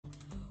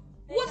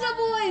What's up,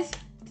 boys?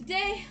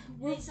 Today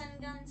we're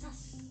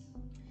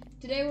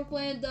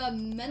playing the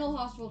mental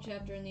hospital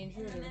chapter in the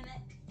Intruder.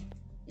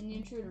 In the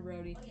Intruder,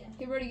 Brody. Oh, yeah.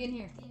 Okay, Brody, get in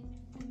here.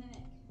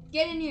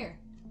 Get in here.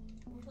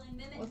 We're playing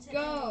Mimic. Let's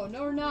go.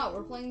 No, we're not.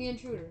 We're playing the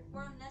Intruder.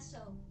 We're on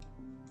Nesso.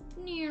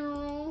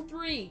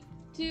 3,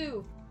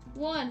 2,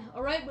 1.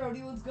 All right,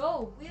 Brody, let's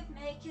go. We have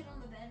Kid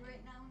on the bed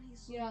right now, and he's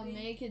sleeping.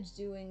 Yeah, Kid's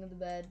doing the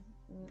bed,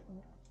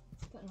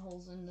 putting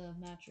holes in the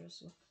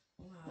mattress.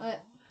 Wow.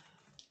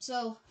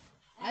 So.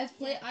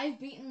 I've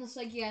beaten the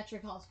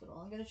psychiatric hospital.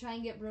 I'm gonna try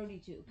and get Brody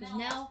too, because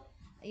now,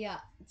 yeah,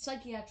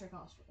 psychiatric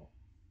hospital.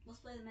 Let's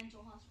play the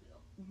mental hospital.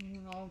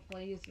 I'll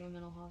play you through a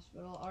mental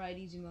hospital. All right,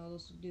 easy mode.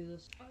 Let's do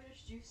this. Oh,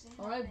 there's juice in.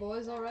 All right,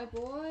 boys. All right,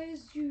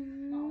 boys.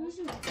 Juice.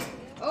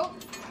 Oh.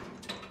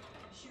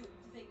 Shoot,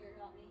 the figure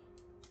got me.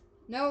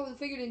 No, the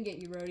figure didn't get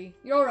you, Brody.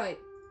 You're all right.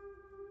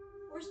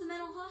 Where's the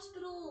mental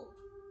hospital?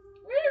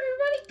 Where'd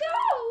everybody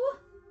go?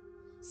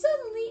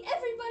 Suddenly,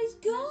 everybody's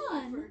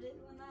gone.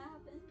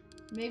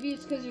 Maybe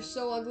it's because you're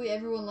so ugly,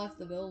 everyone left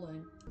the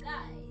building.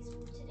 Guys,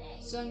 today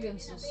we're gonna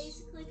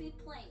basically be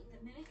playing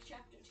the Mimic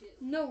Chapter 2.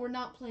 No, we're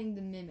not playing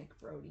the Mimic,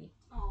 Brody.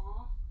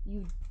 Aww.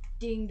 You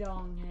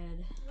ding-dong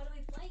head. What are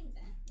we playing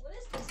then? What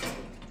is this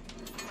game?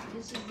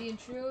 This is the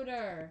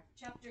Intruder.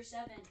 Chapter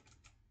 7.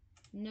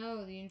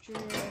 No, the Intruder,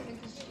 I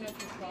think this is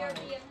Chapter 5. I'm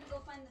gonna go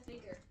find the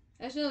figure.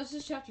 Actually, no, this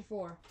is Chapter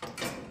 4.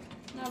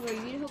 No, bro,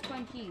 you need to help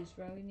find keys,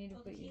 bro. You need to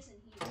put keys you.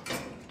 in here.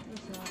 No,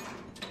 it's not.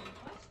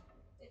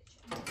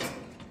 What?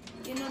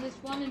 You know, they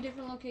spawn in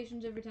different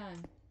locations every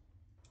time.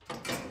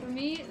 For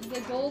me,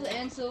 the gold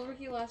and silver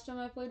key last time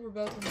I played were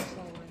both in this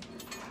hallway.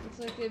 Looks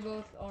like they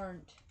both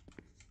aren't.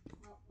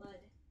 Oh, bud.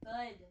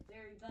 Bud.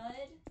 Very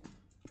bud.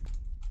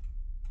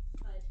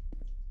 Bud.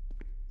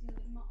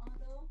 Good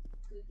auto.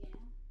 Good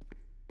game.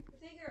 The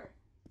figure.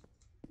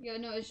 Yeah,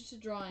 no, it's just a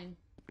drawing.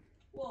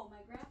 Whoa,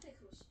 my graphic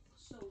was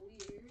so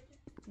weird.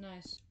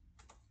 Nice.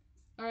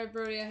 Alright,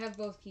 Brody, I have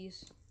both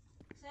keys.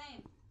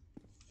 Same.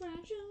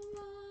 Fragile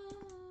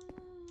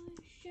life,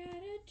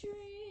 shattered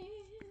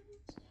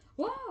dreams.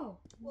 Whoa!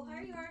 Well, how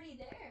are you already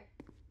there?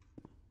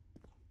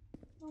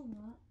 No, I'm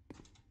not.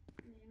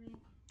 I mean,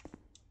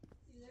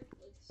 you were there for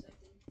like a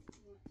second.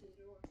 You went to the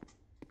door.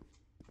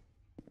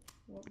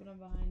 What? But I'm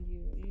behind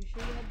you. Are you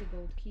sure you have the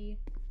gold key?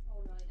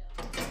 Oh, no, I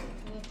don't.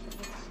 Well,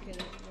 let's get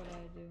it. What I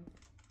do.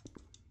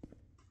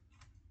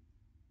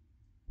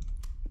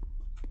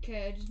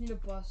 Okay, I just need to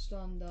bust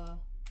on the...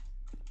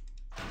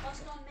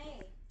 Bust on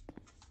me.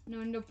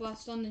 No, I need to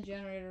bust on the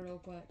generator real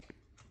quick.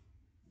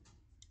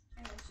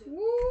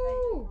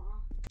 Woo!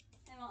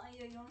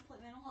 You want to play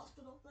mental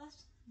hospital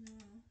best? No.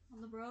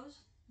 On the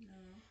bros? No.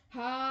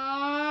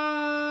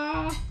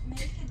 Ha!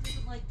 Kid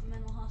doesn't like the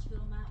mental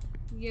hospital map.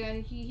 Yeah,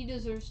 he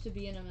deserves to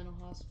be in a mental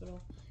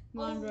hospital.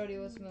 Come on, Brody,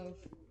 let's move.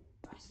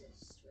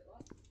 Racist. Wait,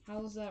 what?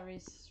 How is that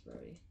racist,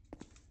 Brody?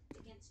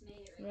 Against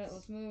me, Right,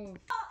 let's move.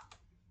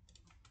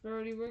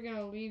 Brody, we're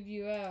gonna leave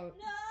you out.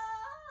 No!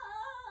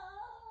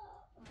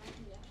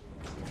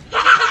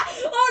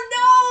 Oh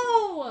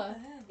no!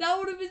 That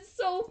would have been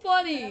so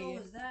funny. What the hell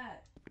was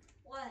that?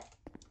 What?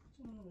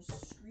 Someone was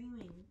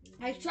screaming.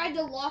 I tried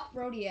to lock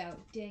Brody out.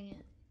 Dang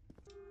it.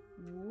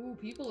 Ooh,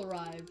 people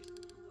arrived.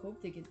 Hope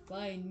they can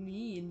find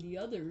me and the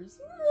others.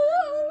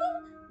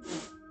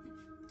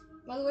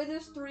 By the way,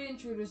 there's 3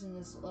 intruders in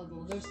this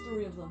level. There's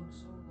 3 of them.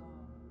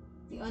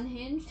 The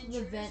unhinged,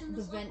 the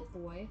vent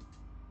boy,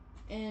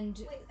 and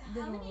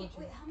how many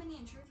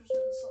intruders are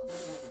in this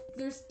level?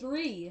 There's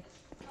 3.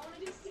 I want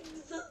to do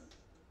 6.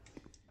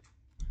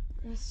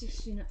 That's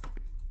 16.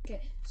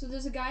 Okay, so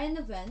there's a guy in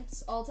the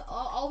vents.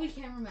 I'll be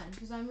cameraman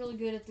because I'm really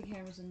good at the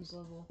cameras in this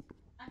level.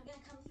 I'm gonna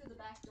come through the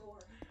back door.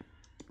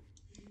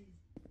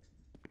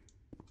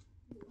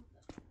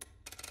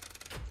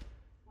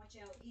 Watch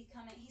out, he's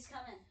coming. He's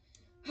coming.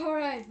 All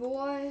right,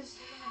 boys.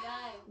 We're gonna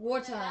die.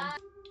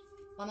 Wartime.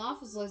 An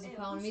office lays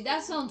upon me.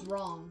 That sounds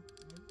wrong.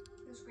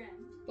 Who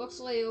screamed? Books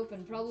lay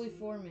open, probably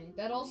for me.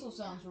 That also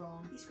sounds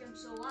wrong. He screamed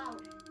so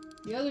loud.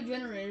 The other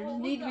generators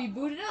need to be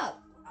booted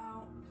up.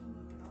 Ow.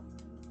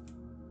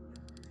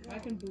 I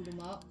can boot them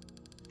up.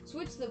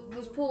 Switch that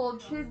was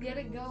pulled should get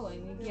it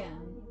going again.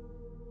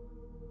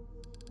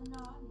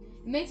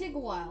 It may take a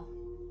while.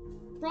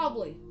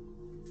 Probably.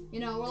 You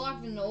know, we're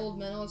locked in an old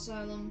mental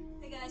asylum.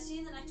 Hey guys, see you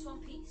in the next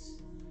one.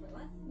 Peace. Wait,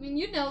 what? I mean,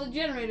 you know the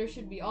generator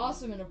should be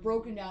awesome in a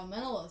broken down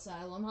mental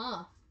asylum,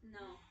 huh?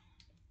 No.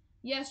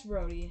 Yes,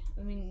 Brody.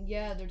 I mean,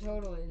 yeah, they're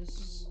totally. This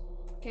is...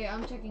 Okay,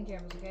 I'm checking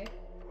cameras, okay?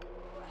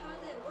 How do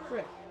they work?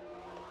 Frick.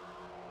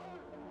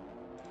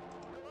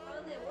 How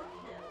do they work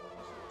now?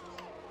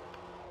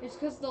 It's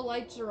because the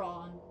lights are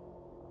on.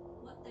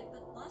 What?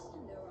 But last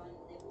time they were on,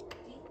 they were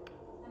working.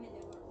 I mean, they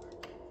weren't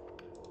working.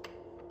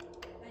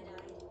 I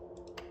died.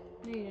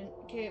 No, you didn't.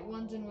 Okay,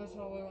 one's in West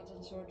Hallway, one's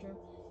in storage room.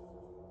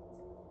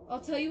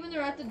 I'll tell you when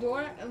they're at the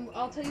door, and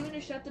I'll tell you when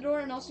to shut the door,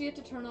 and also you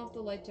have to turn off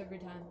the lights every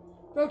time.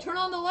 Bro, turn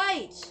on the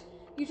lights!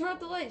 You turn off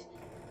the lights.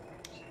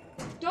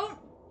 Don't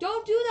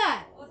do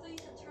that! Oh, I thought you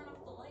said turn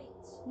off the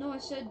lights. No, I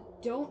said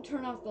don't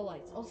turn off the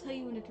lights. I'll tell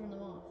you when to turn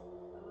them off.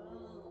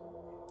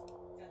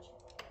 Oh. Gotcha.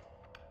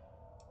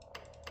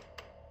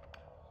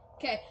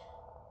 Okay.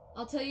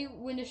 I'll tell you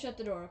when to shut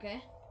the door,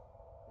 okay?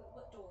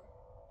 What door?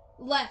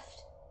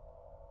 Left.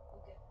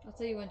 Okay. I'll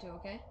tell you when to,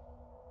 okay?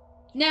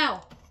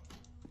 Now!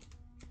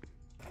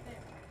 There.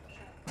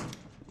 Shut.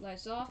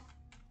 Lights off.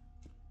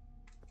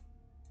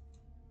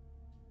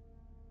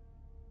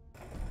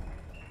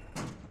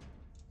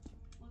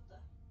 What the?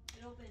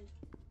 It opened.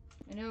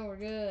 I know, we're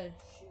good.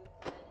 Shoot.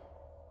 Red.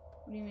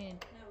 What do you mean?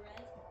 No,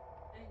 red.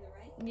 I mean the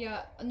right.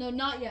 Yeah, no,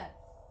 not yet.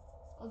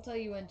 I'll tell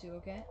you when to,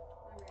 okay?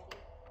 I'm ready.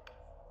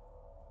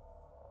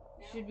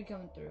 Now? Should be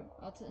coming through.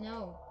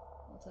 No,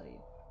 I'll tell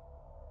you.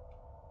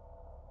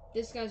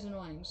 This guy's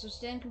annoying, so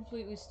stand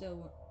completely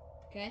still,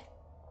 okay?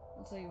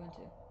 I'll tell you when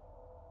to.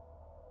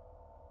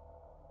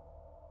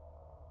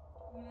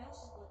 My mouse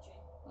is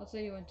glitching. I'll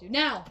tell you when to.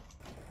 Now!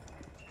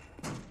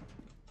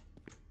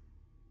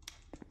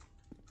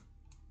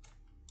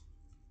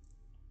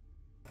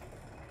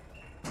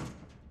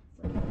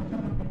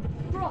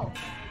 Bro!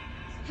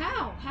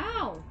 How?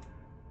 How?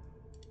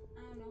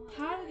 I don't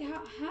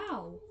know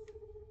How?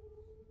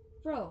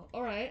 Bro,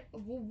 alright.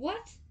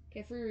 What?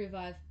 Okay, free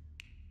revive.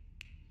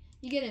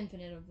 You get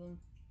infinite of them.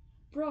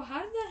 Bro,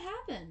 how did that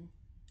happen?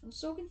 I'm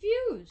so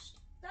confused.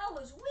 That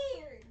was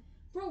weird.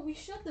 Bro, we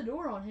shut the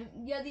door on him.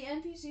 Yeah, the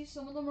NPCs,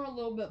 some of them are a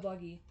little bit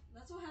buggy.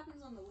 That's what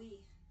happens on the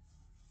Wii.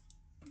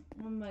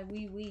 On my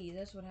Wii.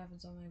 That's what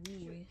happens on my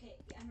Wii. Okay,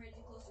 I'm ready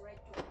to close the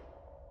right door.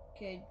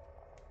 Okay.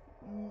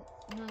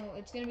 No,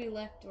 it's gonna be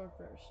left door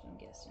first, I'm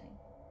guessing.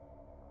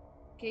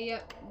 Okay,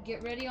 yep.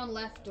 Get ready on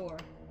left door.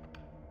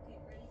 Okay,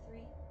 ready?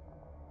 3,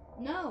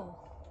 No!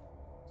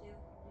 2,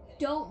 okay.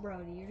 Don't,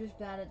 Brody. You're just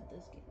bad at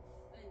this game.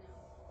 I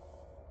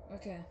know.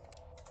 Okay.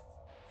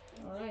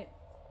 Alright.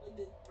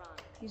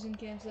 He's in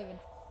Cam 7.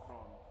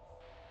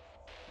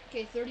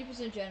 Okay,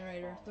 30%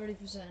 generator.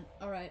 30%.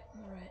 Alright,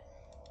 alright.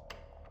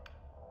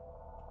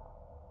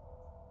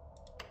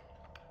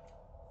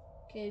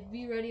 Okay,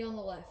 be ready on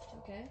the left,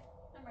 okay?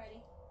 I'm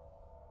ready.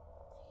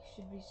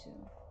 Should be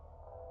soon.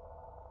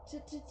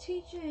 To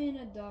teacher and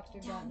a doctor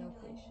got no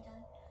patience.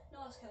 No,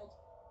 I was killed.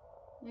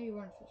 No, you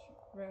weren't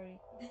ready.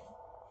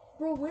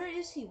 Bro, where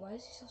is he? Why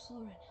is he so slow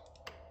right now?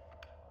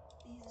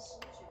 He's a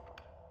soldier.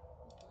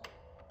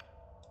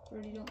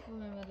 Brody, don't call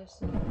my mother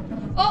slow.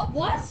 Oh,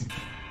 what?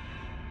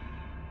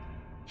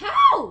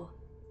 How?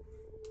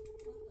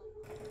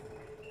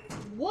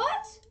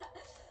 What?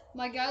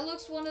 My guy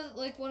looks one of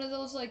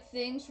those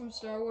things from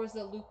Star Wars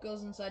that Luke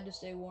goes inside to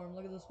stay warm.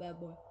 Look at this bad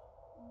boy.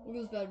 Look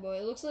at this bad boy.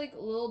 It looks like a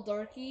little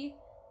darky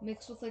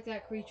mixed with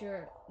that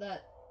creature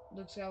that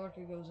Luke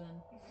Skywalker goes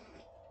in.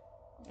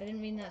 I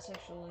didn't mean that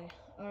sexually.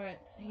 Alright,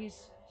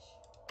 he's...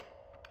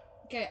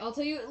 Okay, I'll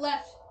tell you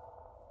left.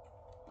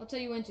 I'll tell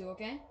you when to,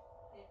 okay?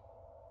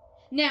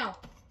 Now!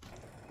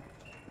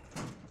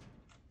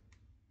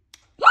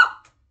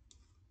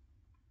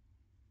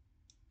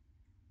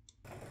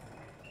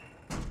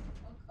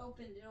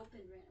 It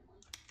opened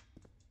randomly.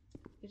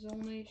 It's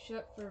only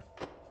shut for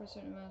a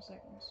certain amount of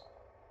seconds.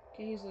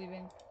 Okay, he's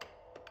leaving.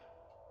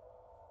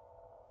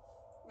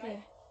 Right?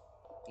 Okay.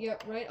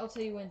 Yep, right? I'll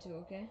tell you when to,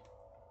 okay?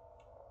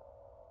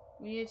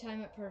 We need to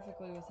time it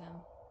perfectly with him.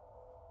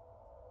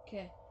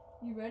 Okay.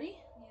 You ready?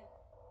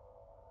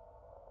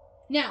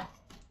 Yeah. Now!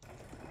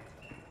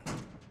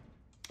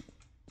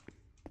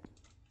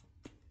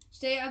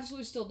 Stay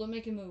absolutely still. Don't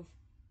make a move.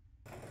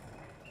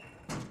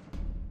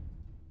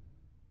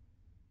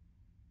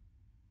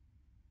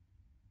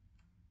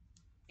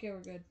 Okay,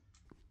 we're good.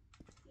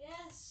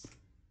 Yes!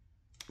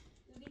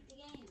 We beat the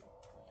game.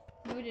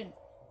 No, we didn't.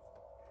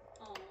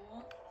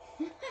 Aww.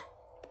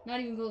 Not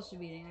even close to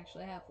beating,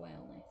 actually. Halfway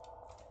only.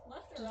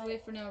 Left or Just right?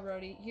 wait for now,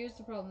 Brody. Here's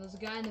the problem. There's a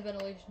guy in the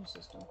ventilation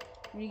system.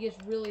 When he gets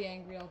really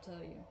angry, I'll tell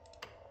you.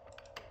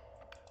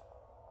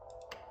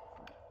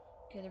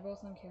 Okay, they're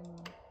both on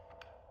camera.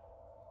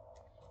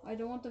 I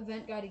don't want the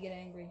vent guy to get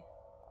angry.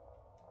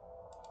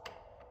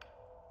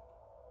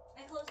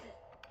 I closed it.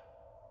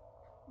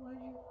 Why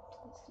did you...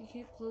 You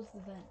can't close the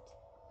vent.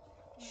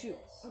 Like Shoot.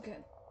 this. Okay.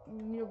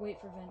 We need to wait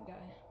for vent guy.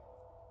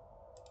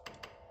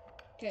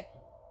 Okay.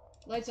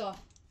 Lights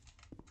off.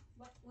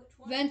 What? Which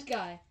one? Vent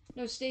guy.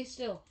 No, stay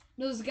still.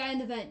 No, there's a guy in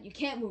the vent. You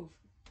can't move.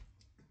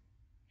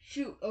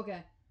 Shoot.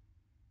 Okay.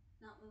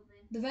 Not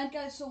moving. The vent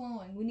guy's so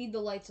annoying. We need the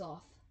lights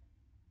off.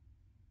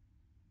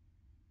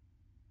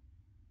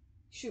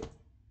 Shoot.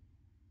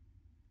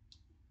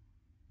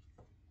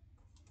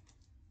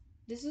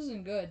 This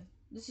isn't good.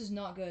 This is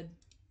not good.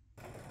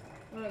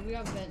 Alright, we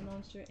got vent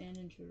monster and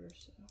intruder,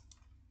 so...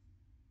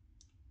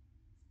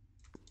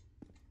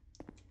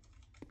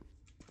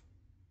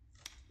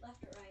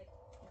 Left or right?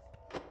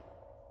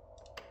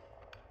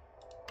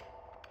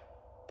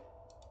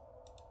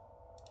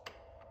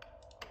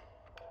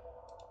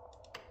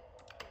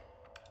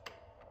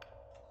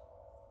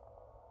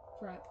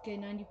 Crap. Okay,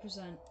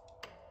 90%.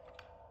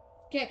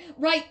 Okay,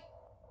 right!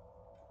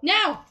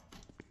 Now!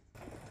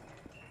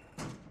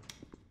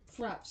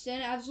 Crap.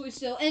 Stand absolutely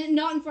still. And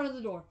not in front of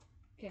the door.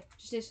 Okay,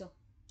 just stay still.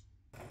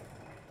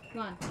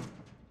 Come on.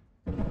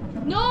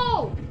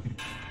 No!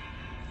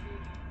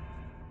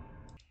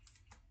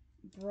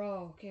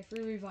 Bro, okay,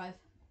 free revive.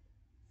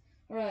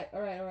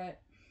 Alright.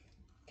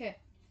 Okay.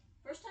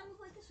 First time we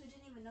played this, we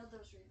didn't even know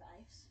those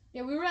revives.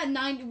 Yeah, we were at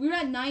 90. We were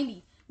at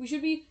 90. We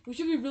should be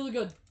really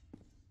good.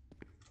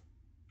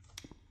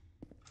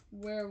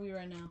 Where are we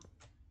right now?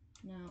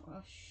 Now,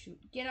 oh shoot.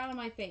 Get out of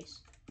my face.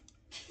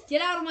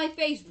 Get out of my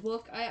face,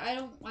 book.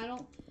 I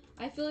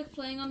feel like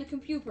playing on the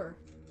computer.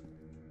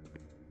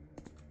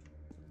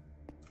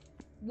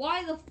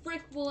 Why the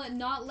frick will it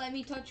not let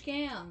me touch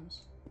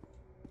cams?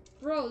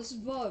 Bro, this is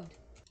bugged.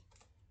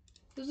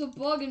 There's a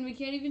bug and we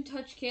can't even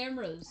touch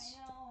cameras.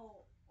 I know.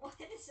 What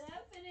is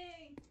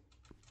happening?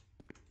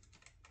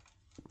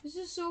 This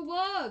is so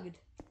bugged.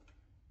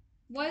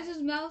 Why is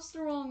his mouse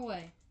the wrong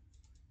way?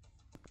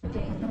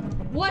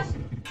 What?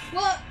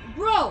 Well,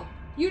 bro,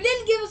 you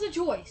didn't give us a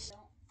choice.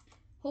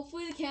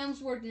 Hopefully the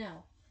cams work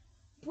now.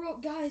 Bro,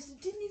 guys, it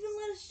didn't even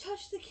let us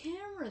touch the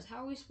cameras.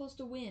 How are we supposed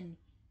to win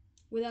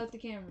without the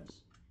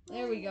cameras?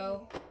 There we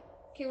go.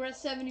 Okay, we're at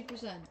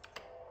 70%.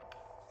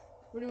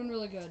 We're doing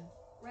really good.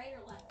 Right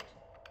or left?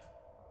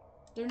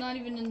 They're not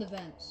even in the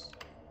vents.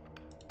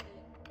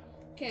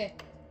 Okay,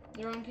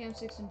 they're on cam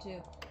 6 and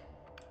 2.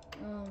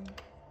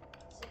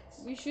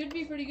 6. We should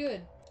be pretty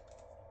good.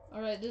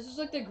 Alright, this is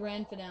like the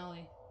grand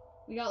finale.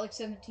 We got like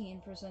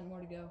 17% more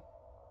to go.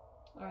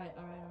 Alright.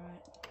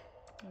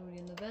 Nobody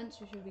in the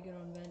vents. We should be good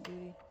on vent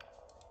duty.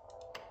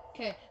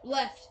 Okay,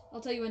 left.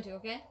 I'll tell you when to,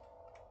 okay?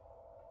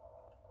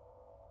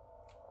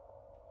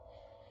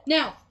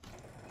 Now!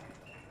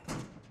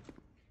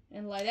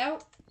 And light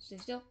out. Stay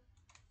still.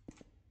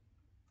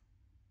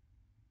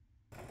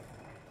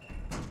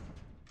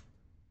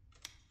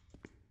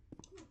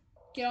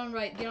 Get on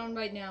right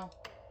now.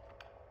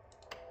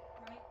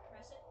 Right,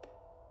 press it.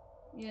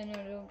 Yeah, no,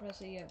 don't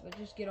press it yet, but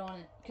just get on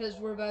it. Because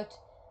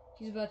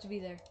he's about to be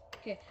there.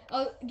 Okay,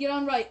 I'll get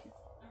on right.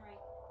 Alright.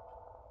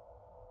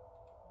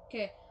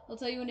 Okay, I'll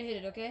tell you when to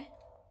hit it, okay?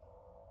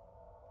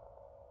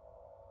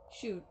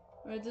 Shoot.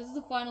 Alright, this is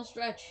the final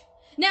stretch.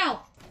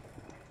 Now!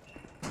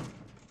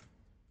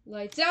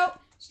 Lights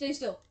out. Stay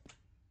still.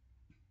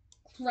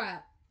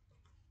 Crap.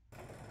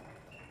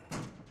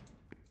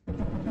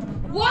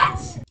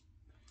 What?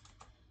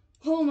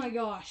 Oh my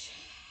gosh.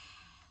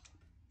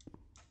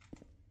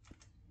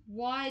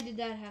 Why did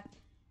that happen?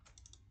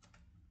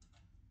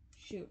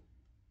 Shoot.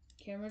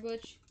 Camera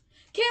glitch.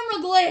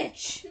 Camera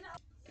glitch!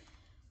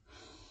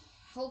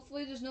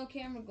 Hopefully there's no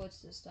camera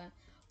glitch this time.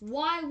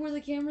 Why were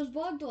the cameras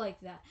bugged like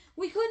that?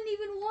 We couldn't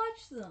even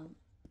watch them.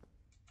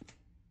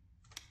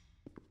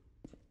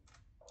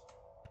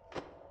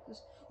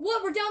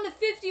 What? We're down to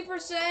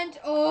 50%?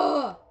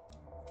 Ugh!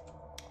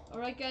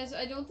 Alright guys,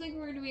 I don't think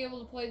we're going to be able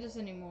to play this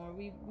anymore.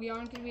 We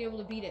aren't going to be able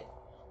to beat it.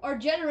 Our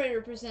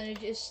generator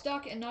percentage is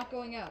stuck and not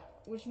going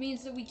up, which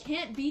means that we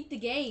can't beat the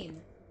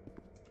game.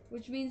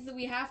 Which means that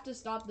we have to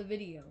stop the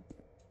video.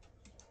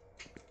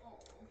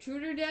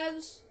 Intruder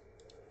devs,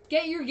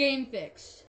 get your game fixed.